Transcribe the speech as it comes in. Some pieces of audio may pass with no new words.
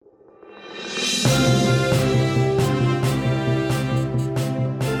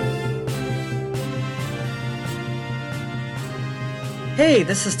Hey,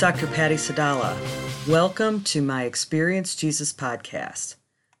 this is Dr. Patty Sadala. Welcome to my Experience Jesus podcast.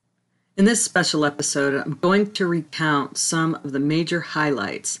 In this special episode, I'm going to recount some of the major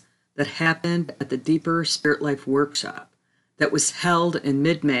highlights that happened at the Deeper Spirit Life Workshop that was held in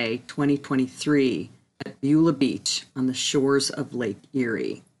mid-May 2023 at Beulah Beach on the shores of Lake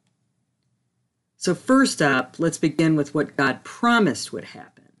Erie. So first up, let's begin with what God promised would happen.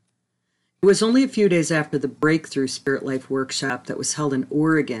 It was only a few days after the Breakthrough Spirit Life Workshop that was held in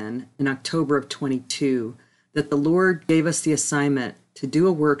Oregon in October of 22 that the Lord gave us the assignment to do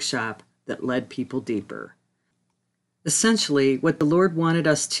a workshop that led people deeper. Essentially, what the Lord wanted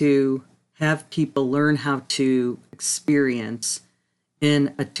us to have people learn how to experience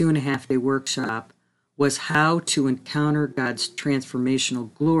in a 2.5-day workshop was how to encounter God's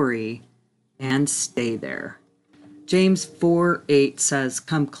transformational glory and stay there. James 4:8 says,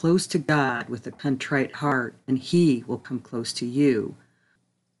 "Come close to God with a contrite heart, and He will come close to you."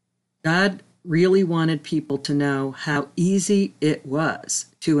 God really wanted people to know how easy it was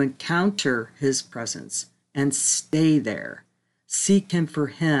to encounter His presence and stay there. Seek Him for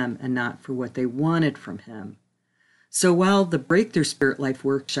Him and not for what they wanted from Him. So while the Breakthrough Spirit Life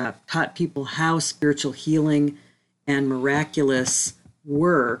Workshop taught people how spiritual healing and miraculous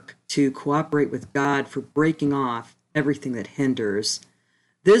work to cooperate with God for breaking off everything that hinders,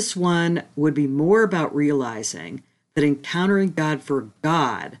 this one would be more about realizing that encountering God for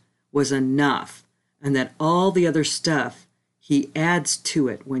God was enough, and that all the other stuff He adds to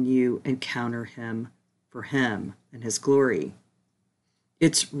it when you encounter Him for Him and His glory.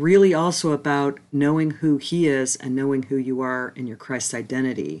 It's really also about knowing who He is and knowing who you are in your Christ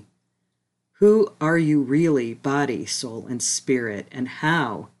identity. Who are you really, body, soul, and spirit, and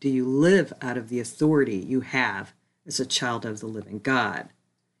how do you live out of the authority you have as a child of the living God?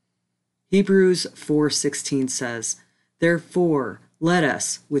 Hebrews 4:16 says, "Therefore, let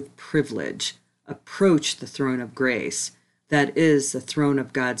us, with privilege, approach the throne of grace, that is, the throne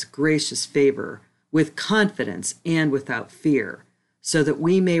of God's gracious favor, with confidence and without fear, so that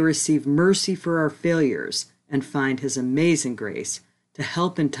we may receive mercy for our failures and find His amazing grace to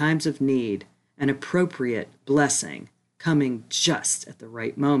help in times of need, an appropriate blessing coming just at the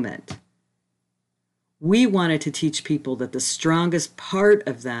right moment." We wanted to teach people that the strongest part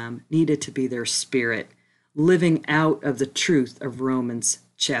of them needed to be their spirit, living out of the truth of Romans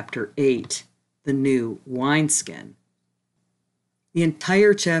chapter 8, the new wineskin. The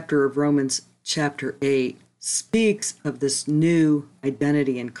entire chapter of Romans chapter 8 speaks of this new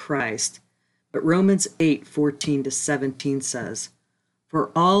identity in Christ, but Romans 8:14-17 says, "For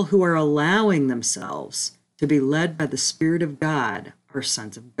all who are allowing themselves to be led by the Spirit of God are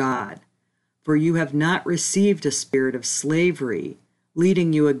sons of God. For you have not received a spirit of slavery,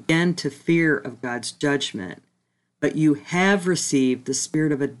 leading you again to fear of God's judgment, but you have received the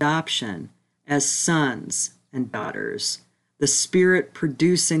spirit of adoption as sons and daughters, the Spirit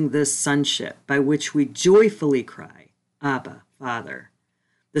producing this sonship by which we joyfully cry, Abba, Father."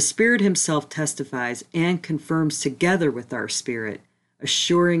 The Spirit Himself testifies and confirms together with our spirit,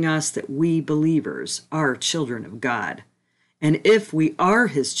 assuring us that we believers are children of God. And if we are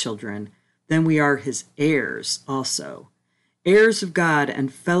His children, then we are His heirs also, heirs of God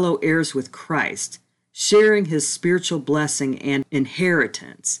and fellow heirs with Christ, sharing His spiritual blessing and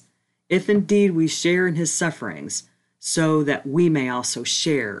inheritance, if indeed we share in His sufferings, so that we may also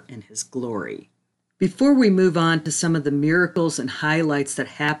share in His glory. Before we move on to some of the miracles and highlights that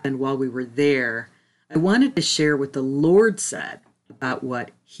happened while we were there, I wanted to share what the Lord said about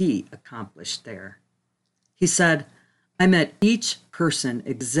what He accomplished there. He said, "I met each person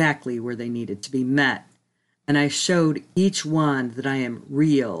exactly where they needed to be met, and I showed each one that I am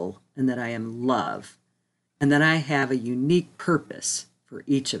real and that I am love, and that I have a unique purpose for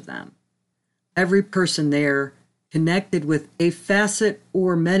each of them." Every person there connected with a facet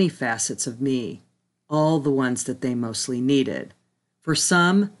or many facets of me, all the ones that they mostly needed. For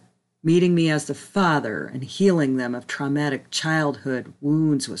some, meeting me as the Father and healing them of traumatic childhood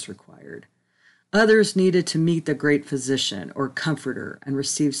wounds was required. Others needed to meet the great physician or comforter and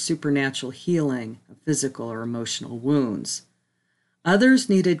receive supernatural healing of physical or emotional wounds. Others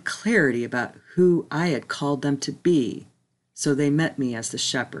needed clarity about who I had called them to be, so they met me as the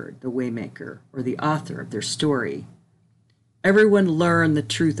shepherd, the waymaker, or the author of their story. Everyone learned the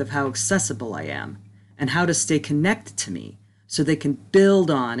truth of how accessible I am and how to stay connected to me so they can build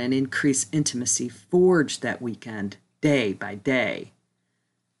on and increase intimacy forged that weekend, day by day.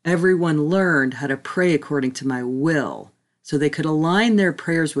 Everyone learned how to pray according to my will so they could align their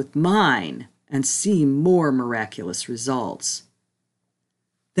prayers with mine and see more miraculous results.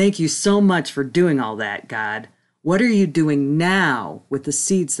 Thank you so much for doing all that, God. What are you doing now with the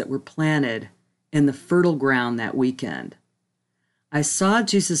seeds that were planted in the fertile ground that weekend? I saw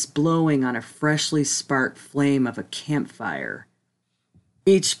Jesus blowing on a freshly sparked flame of a campfire,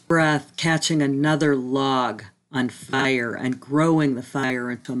 each breath catching another log on fire and growing the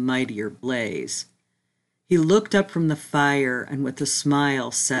fire into a mightier blaze. He looked up from the fire and with a smile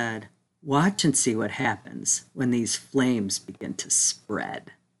said, "Watch and see what happens when these flames begin to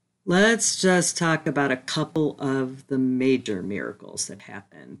spread." Let's just talk about a couple of the major miracles that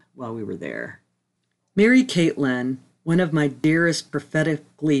happened while we were there. Mary Caitlin, one of my dearest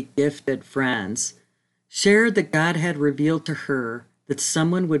prophetically gifted friends, shared that God had revealed to her that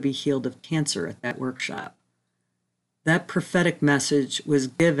someone would be healed of cancer at that workshop. That prophetic message was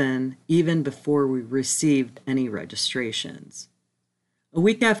given even before we received any registrations. A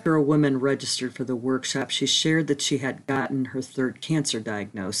week after a woman registered for the workshop, she shared that she had gotten her third cancer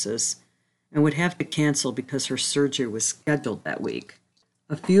diagnosis and would have to cancel because her surgery was scheduled that week.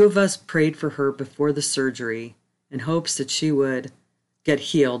 A few of us prayed for her before the surgery in hopes that she would get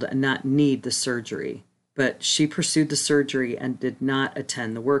healed and not need the surgery, but she pursued the surgery and did not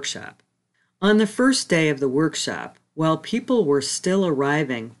attend the workshop. On the first day of the workshop, while people were still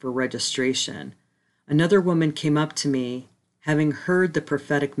arriving for registration, another woman came up to me, having heard the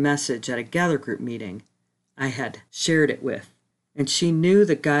prophetic message at a gather group meeting I had shared it with, and she knew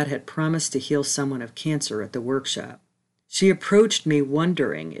that God had promised to heal someone of cancer at the workshop. She approached me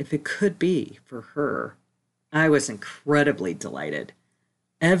wondering if it could be for her. I was incredibly delighted.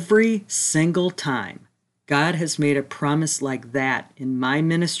 Every single time God has made a promise like that in my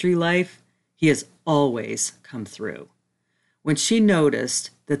ministry life, He has always come through. When she noticed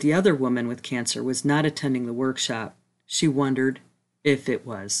that the other woman with cancer was not attending the workshop, she wondered if it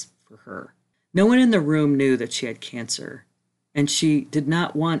was for her. No one in the room knew that she had cancer, and she did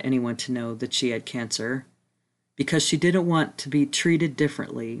not want anyone to know that she had cancer because she didn't want to be treated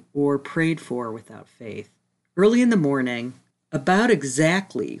differently or prayed for without faith. Early in the morning, about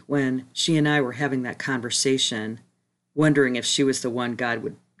exactly when she and I were having that conversation, wondering if she was the one God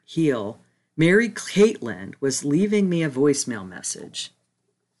would heal, Mary Caitlin was leaving me a voicemail message.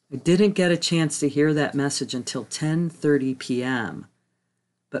 I didn't get a chance to hear that message until 10:30 p.m.,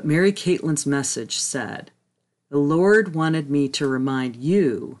 but Mary Caitlin's message said, "The Lord wanted me to remind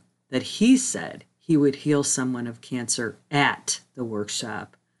you that He said He would heal someone of cancer at the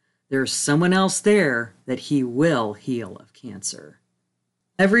workshop. There's someone else there that He will heal of cancer."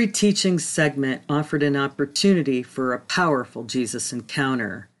 Every teaching segment offered an opportunity for a powerful Jesus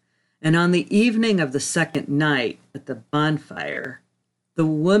encounter. And on the evening of the second night at the bonfire, the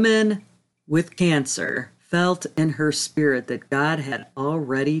woman with cancer felt in her spirit that God had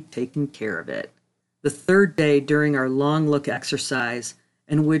already taken care of it. The third day during our long look exercise,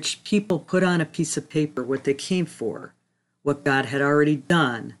 in which people put on a piece of paper what they came for, what God had already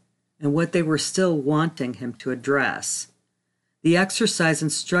done, and what they were still wanting Him to address. The exercise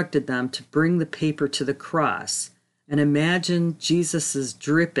instructed them to bring the paper to the cross and imagine Jesus'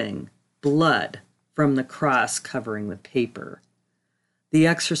 dripping blood from the cross covering the paper. The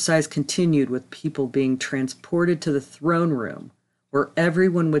exercise continued with people being transported to the throne room, where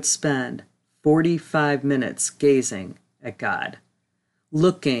everyone would spend 45 minutes gazing at God,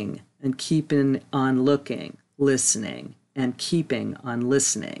 looking and keeping on looking, listening and keeping on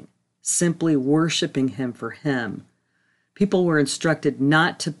listening, simply worshiping Him for Him. People were instructed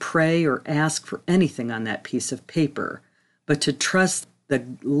not to pray or ask for anything on that piece of paper, but to trust the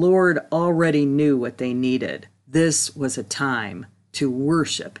Lord already knew what they needed. This was a time to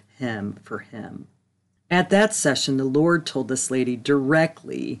worship Him for Him. At that session, the Lord told this lady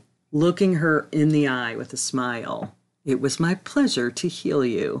directly, looking her in the eye with a smile, "It was my pleasure to heal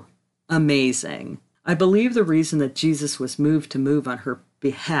you." Amazing. I believe the reason that Jesus was moved to move on her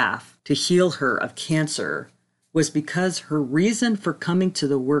behalf to heal her of cancer was because her reason for coming to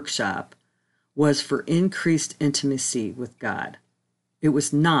the workshop was for increased intimacy with God. It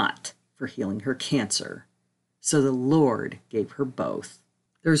was not for healing her cancer. So the Lord gave her both.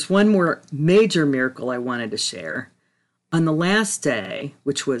 There's one more major miracle I wanted to share. On the last day,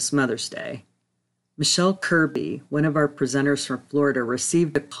 which was Mother's Day, Michelle Kirby, one of our presenters from Florida,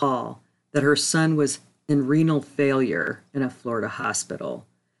 received a call that her son was in renal failure in a Florida hospital.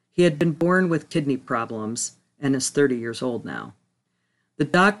 He had been born with kidney problems and is 30 years old now. The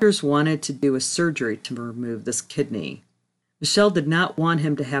doctors wanted to do a surgery to remove this kidney. Michelle did not want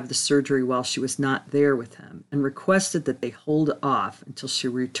him to have the surgery while she was not there with him and requested that they hold off until she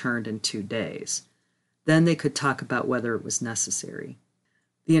returned in 2 days. Then they could talk about whether it was necessary.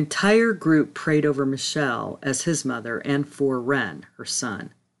 The entire group prayed over Michelle as his mother and for Ren, her son.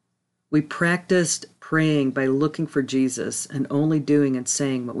 We practiced praying by looking for Jesus and only doing and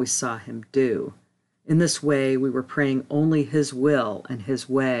saying what we saw him do. In this way, we were praying only his will and his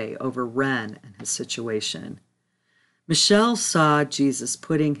way over Ren and his situation. Michelle saw Jesus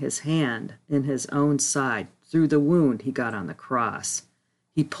putting his hand in his own side through the wound he got on the cross.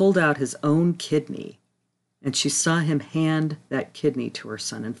 He pulled out his own kidney, and she saw him hand that kidney to her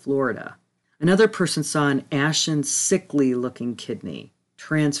son in Florida. Another person saw an ashen, sickly-looking kidney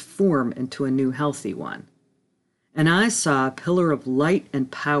transform into a new healthy one. And I saw a pillar of light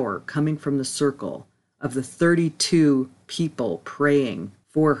and power coming from the circle of the 32 people praying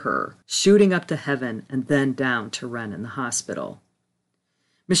for her, shooting up to heaven and then down to Ren in the hospital.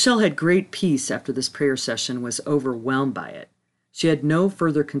 Michelle had great peace after this prayer session and was overwhelmed by it. She had no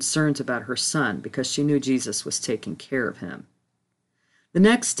further concerns about her son because she knew Jesus was taking care of him. The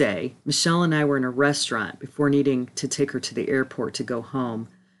next day, Michelle and I were in a restaurant before needing to take her to the airport to go home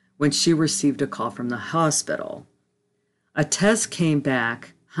when she received a call from the hospital. A test came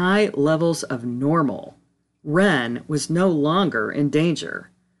back, high levels of normal. Ren was no longer in danger.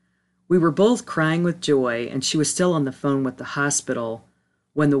 We were both crying with joy, and she was still on the phone with the hospital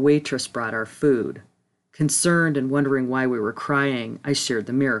when the waitress brought our food. Concerned and wondering why we were crying, I shared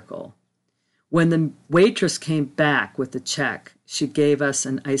the miracle. When the waitress came back with the check, she gave us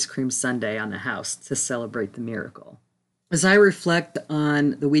an ice cream sundae on the house to celebrate the miracle. As I reflect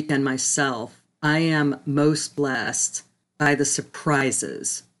on the weekend myself, I am most blessed by the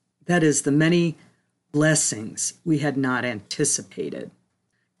surprises. That is, the many blessings we had not anticipated.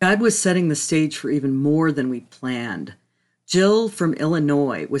 God was setting the stage for even more than we planned. Jill from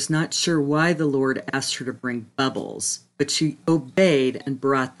Illinois was not sure why the Lord asked her to bring bubbles, but she obeyed and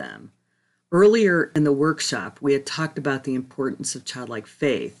brought them. Earlier in the workshop, we had talked about the importance of childlike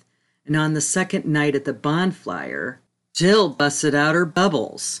faith, and on the second night at the bonfire, Jill busted out her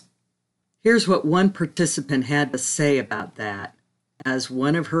bubbles. Here's what one participant had to say about that as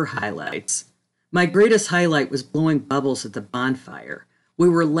one of her highlights. My greatest highlight was blowing bubbles at the bonfire. We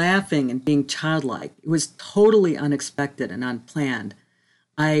were laughing and being childlike. It was totally unexpected and unplanned.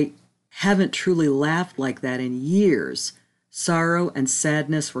 I haven't truly laughed like that in years. Sorrow and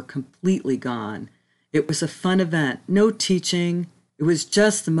sadness were completely gone. It was a fun event, no teaching. It was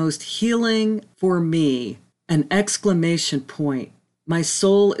just the most healing for me, an exclamation point. My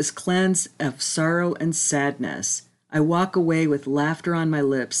soul is cleansed of sorrow and sadness. I walk away with laughter on my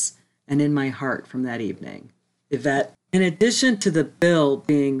lips and in my heart from that evening. Yvette. In addition to the bill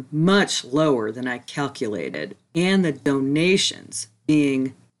being much lower than I calculated and the donations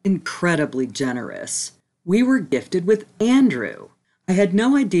being incredibly generous, we were gifted with Andrew. I had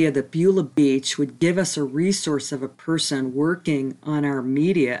no idea that Beulah Beach would give us a resource of a person working on our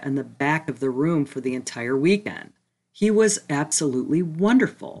media in the back of the room for the entire weekend. He was absolutely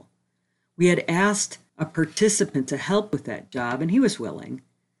wonderful. We had asked a participant to help with that job, and he was willing.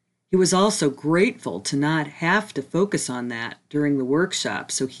 He was also grateful to not have to focus on that during the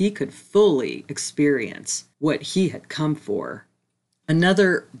workshop so he could fully experience what he had come for.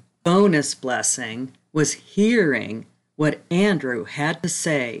 Another bonus blessing was hearing what Andrew had to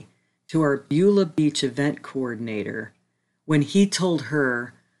say to our Beulah Beach event coordinator when he told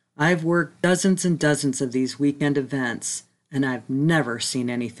her, "I've worked dozens and dozens of these weekend events, and I've never seen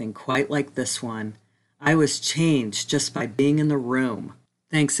anything quite like this one. I was changed just by being in the room."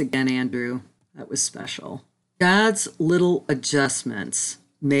 Thanks again, Andrew. That was special. God's little adjustments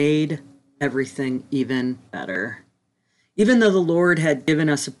made everything even better. Even though the Lord had given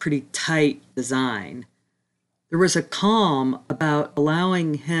us a pretty tight design, there was a calm about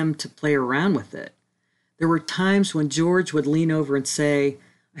allowing him to play around with it. There were times when George would lean over and say,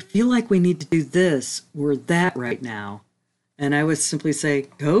 "I feel like we need to do this or that right now." And I would simply say,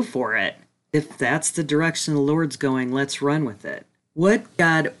 "Go for it. If that's the direction the Lord's going, let's run with it." What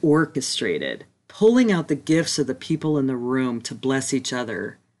God orchestrated, pulling out the gifts of the people in the room to bless each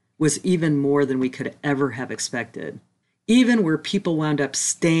other, was even more than we could ever have expected. Even where people wound up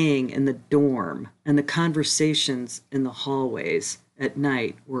staying in the dorm and the conversations in the hallways at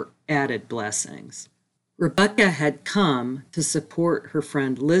night were added blessings. Rebecca had come to support her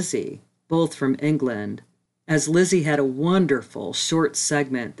friend Lizzie, both from England, as Lizzie had a wonderful short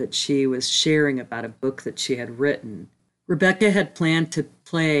segment that she was sharing about a book that she had written. Rebecca had planned to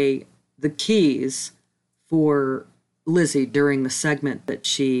play the keys for Lizzie during the segment that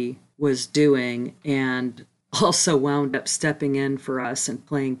she was doing, and also wound up stepping in for us and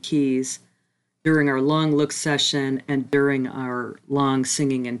playing keys during our long look session and during our long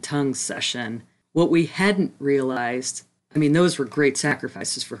singing in tongues session. What we hadn't realized, those were great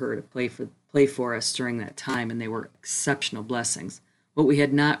sacrifices for her to play for us during that time, and they were exceptional blessings. What we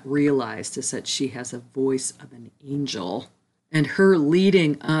had not realized is that she has a voice of an angel. And her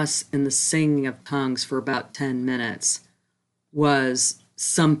leading us in the singing of tongues for about 10 minutes was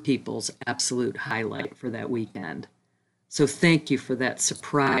some people's absolute highlight for that weekend. So thank you for that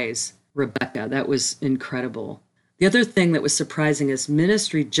surprise, Rebecca. That was incredible. The other thing that was surprising is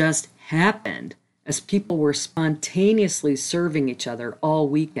ministry just happened as people were spontaneously serving each other all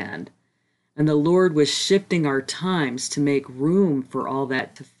weekend. And the Lord was shifting our times to make room for all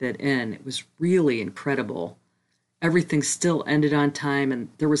that to fit in. It was really incredible. Everything still ended on time, and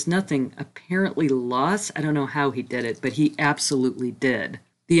there was nothing apparently lost. I don't know how he did it, but he absolutely did.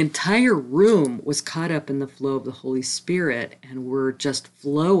 The entire room was caught up in the flow of the Holy Spirit and were just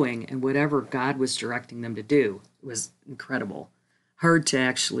flowing in whatever God was directing them to do. It was incredible. Hard to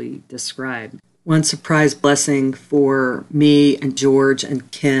actually describe. One surprise blessing for me and George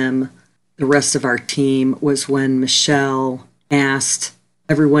and Kim, the rest of our team, was when Michelle asked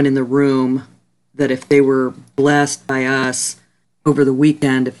everyone in the room that if they were blessed by us over the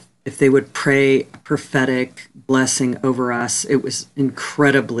weekend, if they would pray a prophetic blessing over us. It was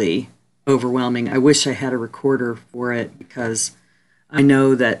incredibly overwhelming. I wish I had a recorder for it because I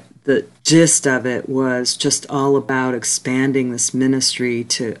know that the gist of it was just all about expanding this ministry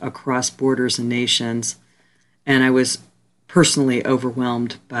to across borders and nations. And I was personally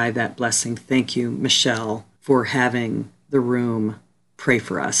overwhelmed by that blessing. Thank you, Michelle, for having the room pray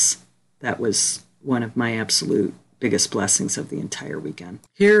for us. That was one of my absolute biggest blessings of the entire weekend.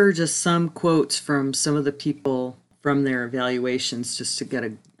 Here are just some quotes from some of the people from their evaluations just to get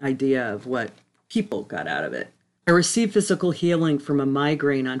an idea of what people got out of it. I received physical healing from a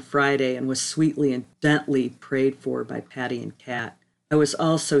migraine on Friday and was sweetly and gently prayed for by Patty and Kat. I was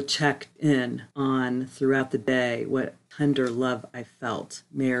also checked in on throughout the day what tender love I felt.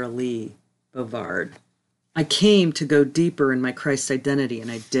 Mayor Lee Bovard. I came to go deeper in my Christ identity,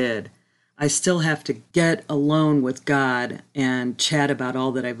 and I did. I still have to get alone with God and chat about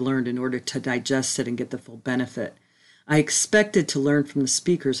all that I've learned in order to digest it and get the full benefit. I expected to learn from the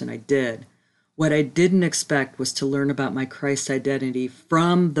speakers, and I did. What I didn't expect was to learn about my Christ identity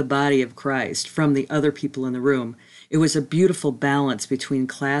from the body of Christ, from the other people in the room. It was a beautiful balance between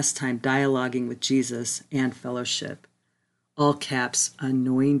class time dialoguing with Jesus and fellowship. All caps,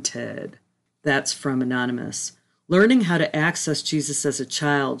 anointed. That's from Anonymous. Learning how to access Jesus as a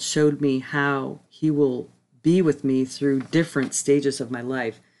child showed me how he will be with me through different stages of my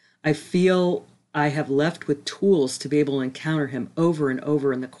life. I feel I have left with tools to be able to encounter him over and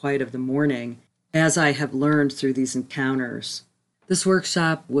over in the quiet of the morning, as I have learned through these encounters. This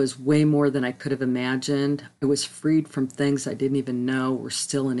workshop was way more than I could have imagined. I was freed from things I didn't even know were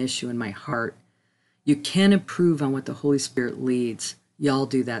still an issue in my heart. You can improve on what the Holy Spirit leads. Y'all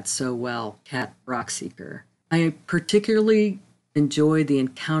do that so well. Kat Rockseeker. I particularly enjoy the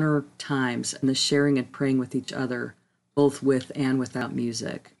encounter times and the sharing and praying with each other, both with and without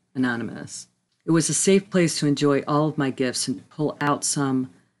music. Anonymous. It was a safe place to enjoy all of my gifts and to pull out some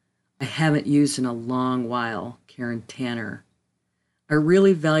I haven't used in a long while. Karen Tanner. I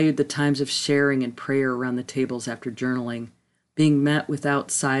really valued the times of sharing and prayer around the tables after journaling, being met with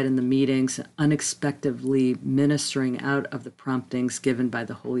outside in the meetings, unexpectedly ministering out of the promptings given by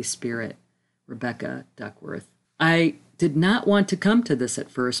the Holy Spirit. Rebecca Duckworth. I did not want to come to this at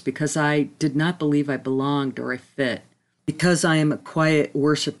first because I did not believe I belonged or I fit, because I am a quiet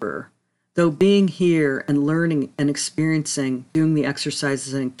worshiper. Though being here and learning and experiencing, doing the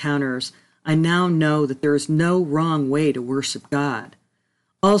exercises and encounters, I now know that there is no wrong way to worship God.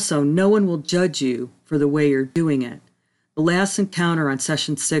 Also, no one will judge you for the way you're doing it. The last encounter on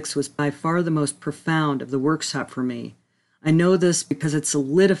session 6 was by far the most profound of the workshop for me. I know this because it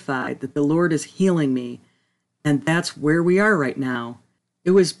solidified that the Lord is healing me, and that's where we are right now.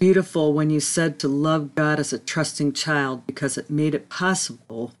 It was beautiful when you said to love God as a trusting child because it made it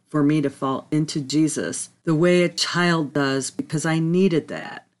possible for me to fall into Jesus the way a child does because I needed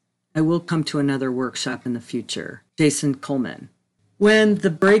that. I will come to another workshop in the future. Jason Coleman. When the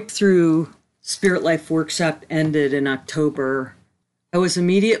Breakthrough Spirit Life workshop ended in October, I was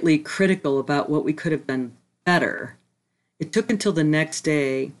immediately critical about what we could have done better. It took until the next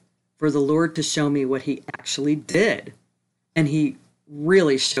day for the Lord to show me what he actually did. And he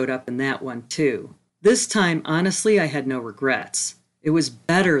really showed up in that one too. This time, honestly, I had no regrets. It was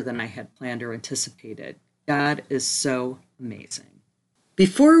better than I had planned or anticipated. God is so amazing.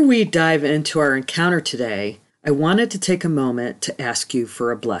 Before we dive into our encounter today, I wanted to take a moment to ask you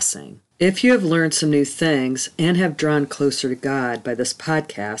for a blessing. If you have learned some new things and have drawn closer to God by this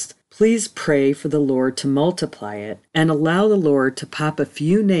podcast, Please pray for the Lord to multiply it and allow the Lord to pop a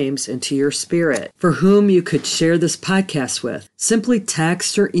few names into your spirit for whom you could share this podcast with. Simply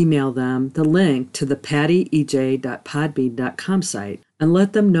text or email them the link to the pattyej.podbean.com site and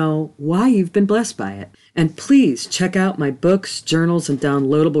let them know why you've been blessed by it. And please check out my books, journals, and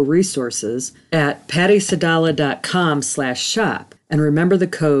downloadable resources at pattysadala.com/shop and remember the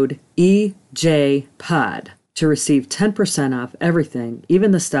code EJPOD to receive 10% off everything,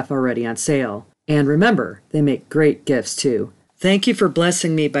 even the stuff already on sale. And remember, they make great gifts too. Thank you for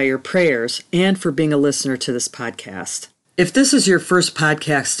blessing me by your prayers and for being a listener to this podcast. If this is your first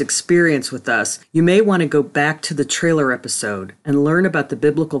podcast experience with us, you may want to go back to the trailer episode and learn about the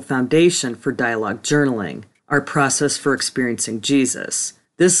biblical foundation for dialogue journaling, our process for experiencing Jesus.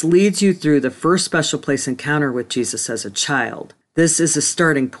 This leads you through the first special place encounter with Jesus as a child. This is a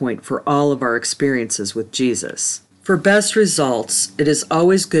starting point for all of our experiences with Jesus. For best results, it is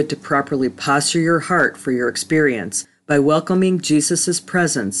always good to properly posture your heart for your experience by welcoming Jesus'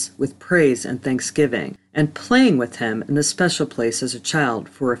 presence with praise and thanksgiving, and playing with him in the special place as a child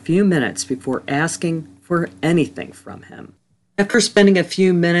for a few minutes before asking for anything from him. After spending a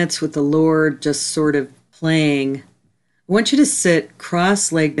few minutes with the Lord just sort of playing, I want you to sit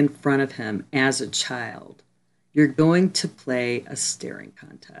cross-legged in front of him as a child. You're going to play a staring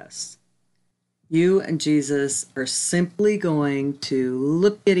contest. You and Jesus are simply going to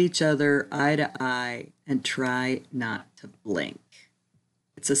look at each other eye to eye and try not to blink.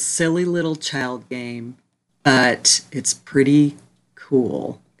 It's a silly little child game, but it's pretty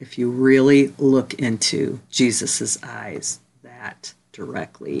cool if you really look into Jesus's eyes that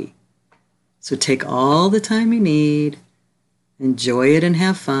directly. So take all the time you need, enjoy it and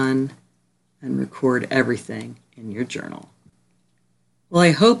have fun, and record everything in your journal. Well, I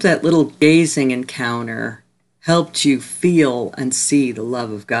hope that little gazing encounter helped you feel and see the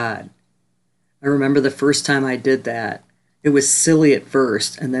love of God. I remember the first time I did that. It was silly at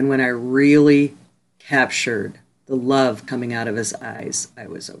first, and then when I really captured the love coming out of his eyes, I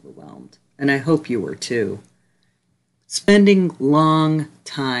was overwhelmed. And I hope you were too. Spending long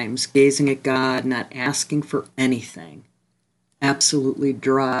times gazing at God, not asking for anything, absolutely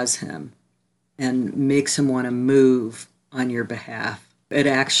draws him and makes him want to move on your behalf. It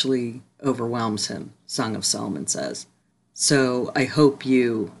actually overwhelms him, Song of Solomon says. So I hope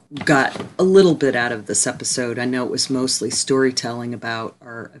you got a little bit out of this episode. I know it was mostly storytelling about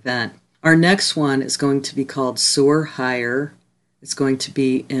our event. Our next one is going to be called Soar Higher. It's going to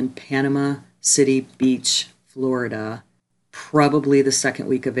be in Panama City Beach, Florida, probably the second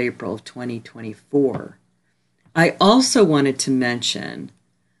week of April of 2024. I also wanted to mention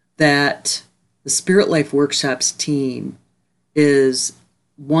that the Spirit Life Workshops team is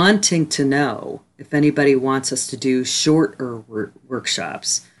wanting to know if anybody wants us to do shorter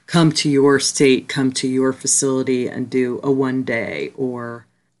workshops. Come to your state, come to your facility and do a 1-day or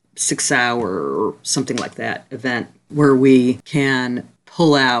 6-hour or something like that event where we can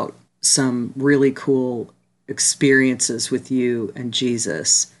pull out some really cool experiences with you and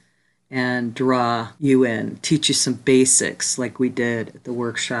Jesus and draw you in, teach you some basics like we did at the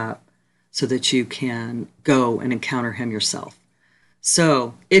workshop so that you can go and encounter him yourself.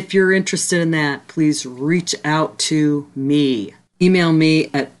 So if you're interested in that, please reach out to me. Email me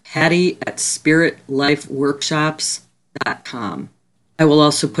at patty@spiritlifeworkshops.com. I will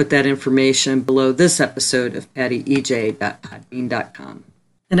also put that information below this episode of pattyej.podbean.com.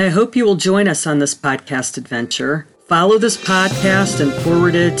 And I hope you will join us on this podcast adventure. Follow this podcast and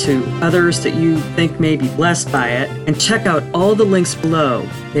forward it to others that you think may be blessed by it. And check out all the links below.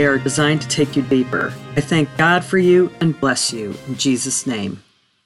 They are designed to take you deeper. I thank God for you and bless you in Jesus' name.